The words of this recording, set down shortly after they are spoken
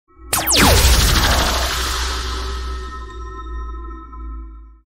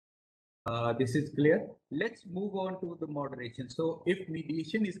This is clear. Let's move on to the moderation. So if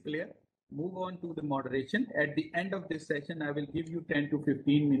mediation is clear, move on to the moderation. At the end of this session, I will give you 10 to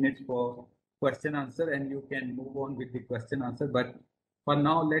 15 minutes for question answer, and you can move on with the question answer. But for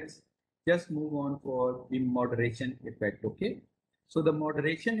now, let's just move on for the moderation effect. Okay. So the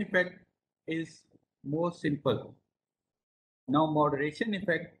moderation effect is more simple. Now moderation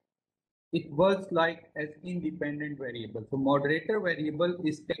effect, it works like as independent variable. So moderator variable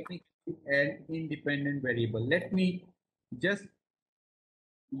is technically an independent variable. Let me just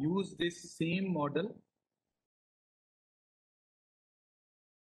use this same model.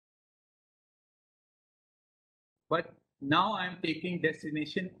 But now I'm taking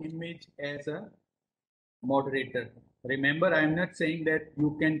destination image as a moderator. Remember, I'm not saying that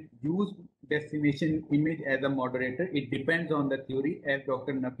you can use destination image as a moderator. It depends on the theory, as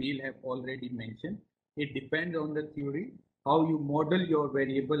Dr. Nabil have already mentioned. It depends on the theory, how you model your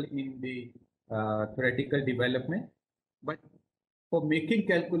variable in the theoretical development. But for making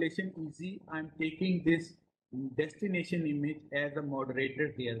calculation easy, I'm taking this destination image as a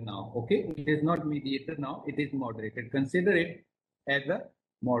moderator here now. Okay, it is not mediator now, it is moderator. Consider it as a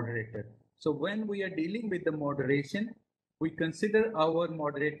moderator. So when we are dealing with the moderation, we consider our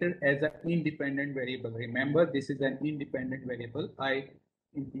moderator as an independent variable. Remember, this is an independent variable. I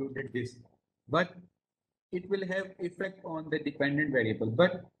included this, but it will have effect on the dependent variable.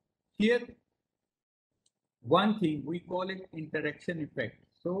 But here, one thing we call it interaction effect.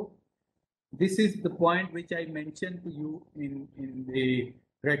 So this is the point which I mentioned to you in the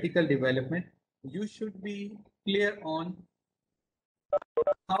practical development. You should be clear on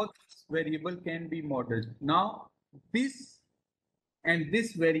how this variable can be modeled. Now, this and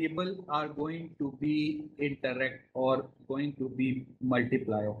this variable are going to be interact or going to be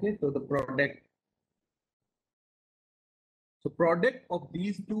multiply. Okay, so the product. So product of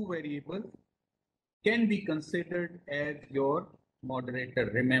these two variables can be considered as your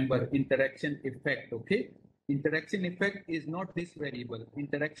moderator. Remember, interaction effect. Okay, interaction effect is not this variable.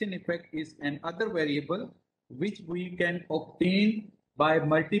 Interaction effect is another variable which we can obtain by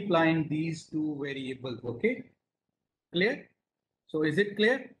multiplying these two variables. Okay, clear? So is it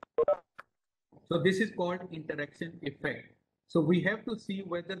clear? So this is called interaction effect. So we have to see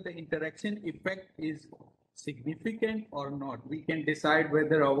whether the interaction effect is significant or not. We can decide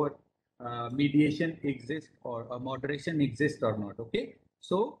whether our mediation exists or moderation exists or not. Okay.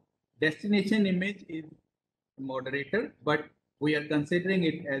 So destination image is moderator, but we are considering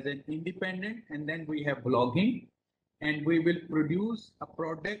it as an independent, and then we have blogging, and we will produce a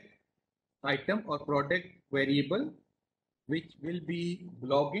product item or product variable which will be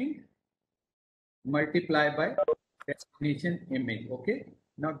blogging multiply by destination image. Okay.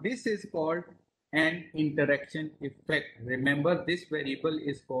 Now this is called an interaction effect. Remember, this variable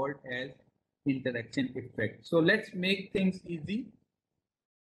is called as interaction effect. So let's make things easy.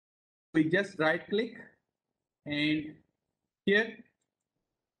 We just right click, and here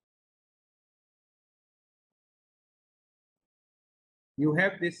you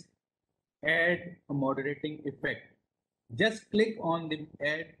have this add a moderating effect. Just click on the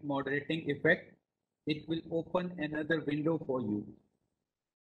add moderating effect. It will open another window for you.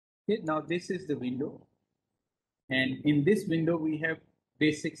 Okay, now this is the window, and in this window we have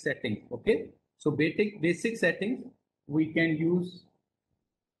basic settings. Okay, so basic settings, we can use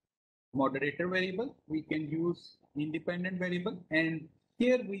moderator variable, we can use independent variable, and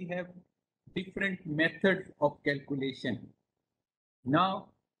here we have different methods of calculation. Now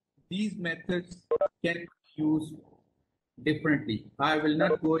these methods can be used differently. I will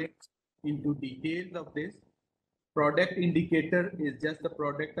not go into details of this. Product indicator is just the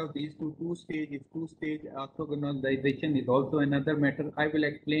product of these two stages. Two-stage orthogonalization is also another matter. I will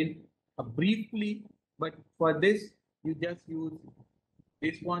explain briefly, but for this, you just use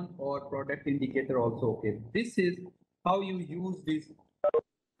this one or product indicator also. Okay, this is how you use this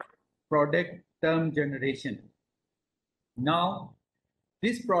product term generation. Now,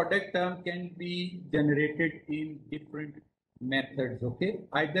 this product term can be generated in different methods. Okay,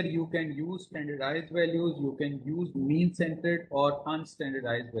 either you can use standardized values, you can use mean centered or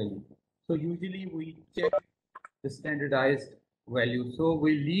unstandardized value. So usually we check the standardized value. So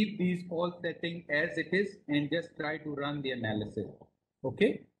we leave these all setting as it is and just try to run the analysis.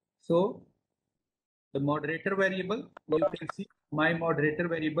 Okay, so the moderator variable, you can see my moderator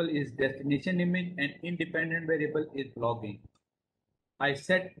variable is destination image and independent variable is blogging. I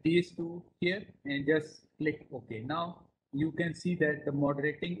set these two here and just click OK. Now you can see that the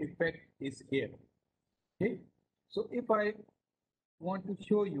moderating effect is here. Okay, so if I want to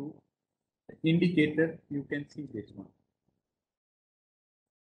show you the indicator, you can see this one.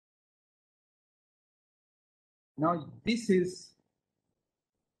 Now this is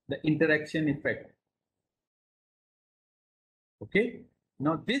the interaction effect. Okay.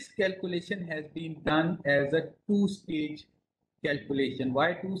 Now this calculation has been done as a two-stage calculation.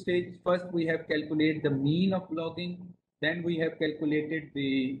 Why two-stage? First we have calculated the mean of logging, then we have calculated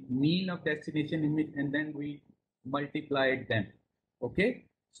the mean of destination image, and then we multiplied them. Okay.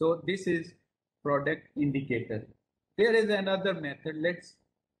 So this is product indicator. There is another method.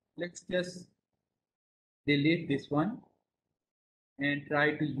 Let's just delete this one and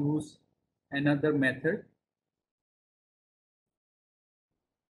try to use another method.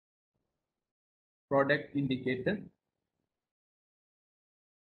 Product indicator.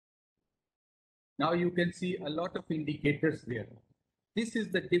 Now you can see a lot of indicators there. This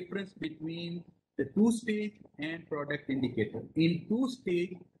is the difference between the two-stage and product indicator. In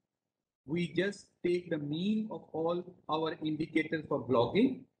two-stage, we just take the mean of all our indicators for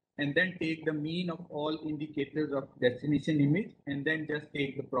blogging and then take the mean of all indicators of destination image and then just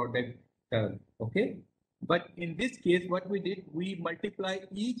take the product term. Okay. But in this case, what we did, we multiply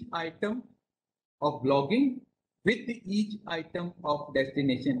each item of blogging with each item of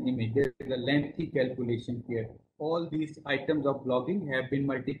destination image. There is a lengthy calculation here. All these items of blogging have been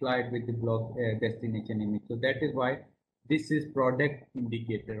multiplied with the blog destination image. So that is why this is product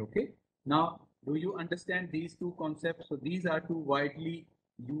indicator. Okay. Now, do you understand these two concepts? So these are two widely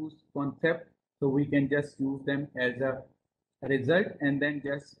used concepts. So we can just use them as a result and then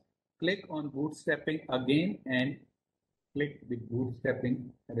just click on bootstrapping again and click the bootstrapping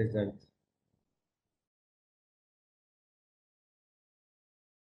results.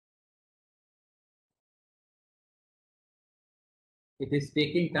 It is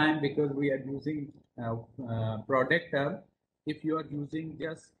taking time because we are using product term. If you are using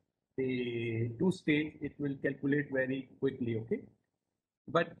just the two-stage, it will calculate very quickly, okay?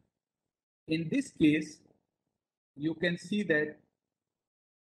 But in this case, you can see that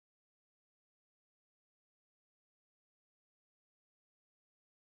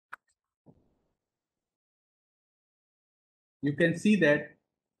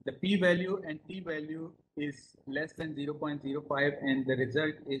the p-value and t-value is less than 0.05 and the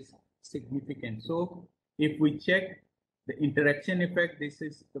result is significant. So if we check the interaction effect, this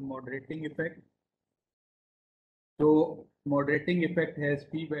is the moderating effect. So moderating effect has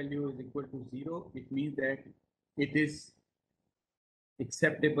p-value is equal to 0. It means that it is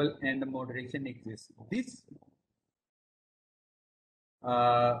acceptable and the moderation exists. This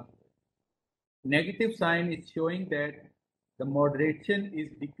negative sign is showing that the moderation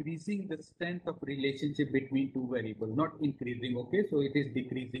is decreasing the strength of relationship between two variables, not increasing. Okay, so it is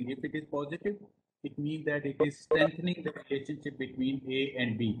decreasing. If it is positive, it means that it is strengthening the relationship between A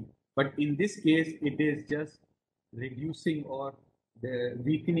and B. But in this case, it is just reducing or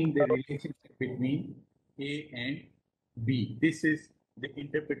weakening the relationship between A and B. This is the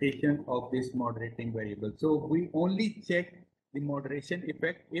interpretation of this moderating variable. So we only check the moderation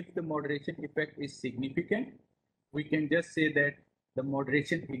effect. If the moderation effect is significant, we can just say that the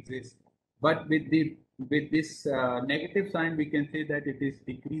moderation exists. But with this negative sign, we can say that it is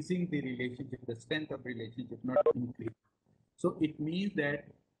decreasing the relationship, the strength of relationship, not increasing. So it means that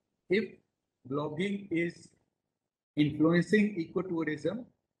if blogging is influencing ecotourism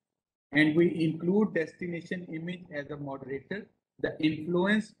and we include destination image as a moderator, the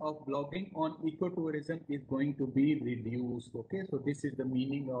influence of blogging on ecotourism is going to be reduced. Okay, so this is the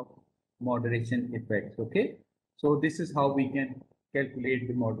meaning of moderation effects. Okay, so this is how we can calculate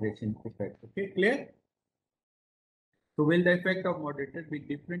the moderation effect. Okay, clear? So will the effect of moderator be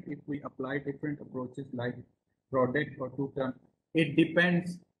different if we apply different approaches like product or two term? It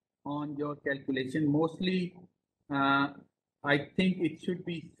depends on your calculation. Mostly, I think it should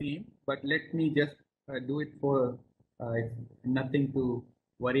be same, but let me just do it for nothing to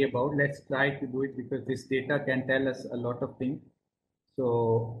worry about. Let's try to do it because this data can tell us a lot of things.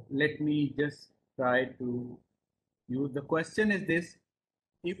 So let me just try to use. The question is this: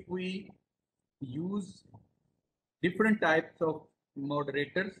 if we use different types of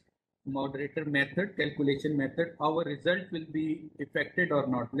moderator method, calculation method, our result will be affected or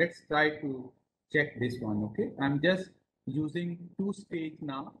not. Let's try to check this one. Okay, I'm just using two-stage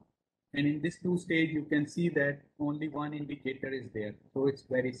now, and in this two-stage you can see that only one indicator is there, so it's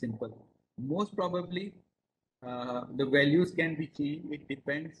very simple. Most probably the values can be changed. It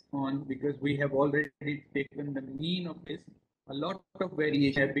depends on, because we have already taken the mean of this. A lot of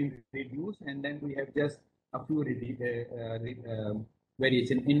variation have been reduced, and then we have just a few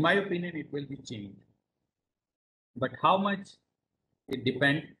variation. In my opinion, it will be changed. But how much, it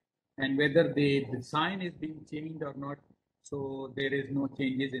depends, and whether the sign is being changed or not. So there is no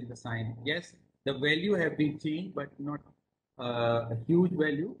changes in the sign. Yes, The value have been changed, but not a huge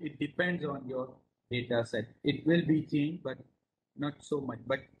value. It depends on your data set. It will be changed, but not so much.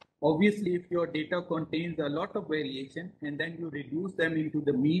 But obviously, if your data contains a lot of variation and then you reduce them into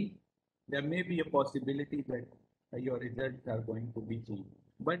the mean, there may be a possibility that your results are going to be changed.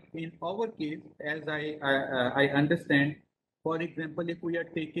 But in our case, as I understand, for example, if we are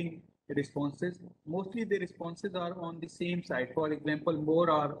taking responses, mostly the responses are on the same side. For example, more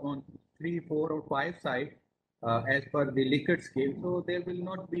are on 3, 4, or 5 side as per the Likert scale. So there will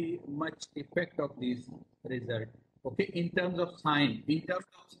not be much effect of these results. Okay, in terms of sign, in terms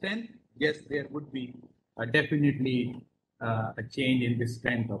of strength, yes, there would be definitely a change in the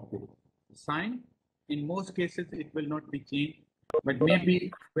strength of the sign. In most cases, it will not be changed, but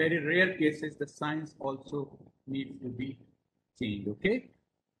maybe very rare cases, the signs also needs to be changed. Okay.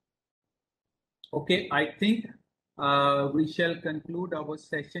 Okay, I think we shall conclude our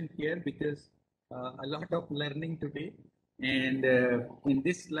session here because a lot of learning today. And in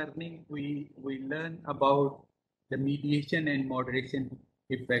this learning, we learn about the mediation and moderation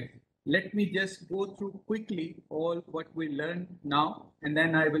effect. Let me just go through quickly all what we learned now, and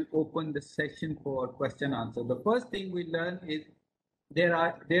then I will open the session for question answer. The first thing we learn is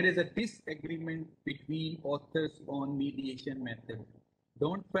there is a disagreement between authors on mediation method.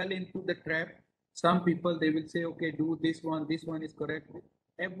 Don't fall into the trap. Some people, they will say, okay, do this one is correct.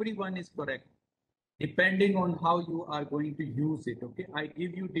 Everyone is correct depending on how you are going to use it. Okay, I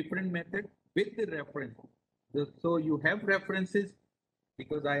give you different methods with the reference. So you have references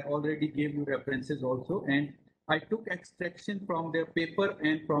because I already gave you references also, and I took extraction from their paper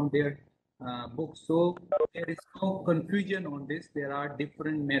and from their book. So there is no confusion on this. There are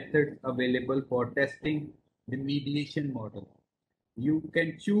different methods available for testing the mediation model. You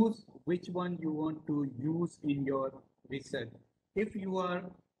can choose which one you want to use in your research. If you are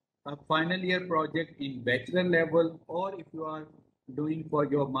a final year project in bachelor level, or if you are doing for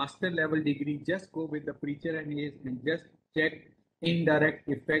your master level degree, just go with the preacher and age and just check indirect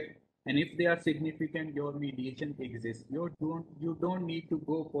effect. And if they are significant, your mediation exists. You don't need to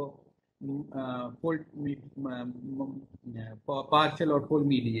go for for partial or full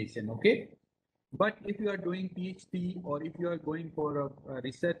mediation. Okay. But if you are doing PhD or if you are going for a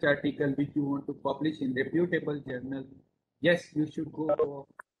research article which you want to publish in reputable journal, yes, you should go for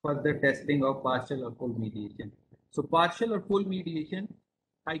further testing of partial or full mediation. So partial or full mediation,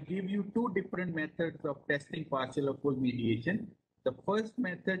 I give you two different methods of testing partial or full mediation. The first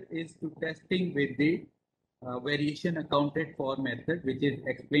method is to testing with the variation accounted for method, which is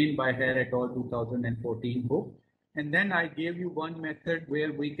explained by Hare et al. 2014 book. And then I gave you one method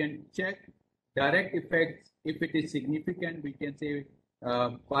where we can check direct effects. If it is significant, we can say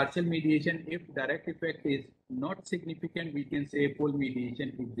partial mediation. If direct effect is not significant, we can say full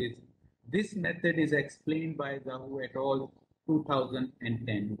mediation exists. This method is explained by Zahu et al.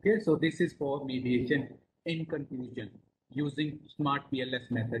 2010. Okay, so this is for mediation in conclusion using SMART PLS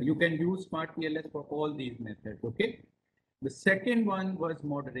method. You can use SMART PLS for all these methods. Okay. The second one was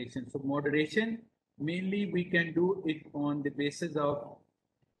moderation. So moderation, mainly we can do it on the basis of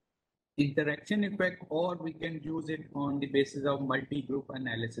interaction effect, or we can use it on the basis of multi-group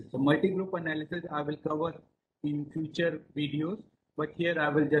analysis. So multi-group analysis I will cover in future videos, but here I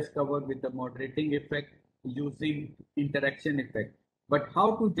will just cover with the moderating effect using interaction effect. But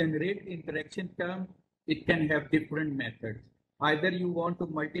how to generate interaction term, it can have different methods. Either you want to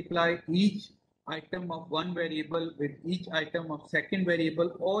multiply each item of one variable with each item of second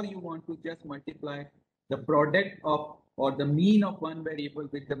variable, or you want to just multiply the product of or the mean of one variable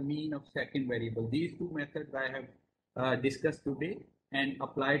with the mean of second variable. These two methods I have discussed today and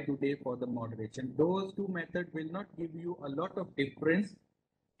applied today for the moderation. Those two methods will not give you a lot of difference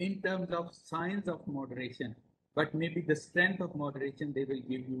in terms of signs of moderation, but maybe the strength of moderation, they will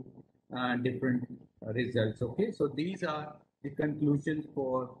give you different results. Okay, so these are the conclusions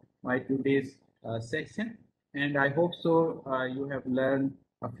for my today's session, and I hope so you have learned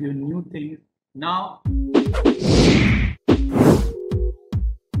a few new things. Now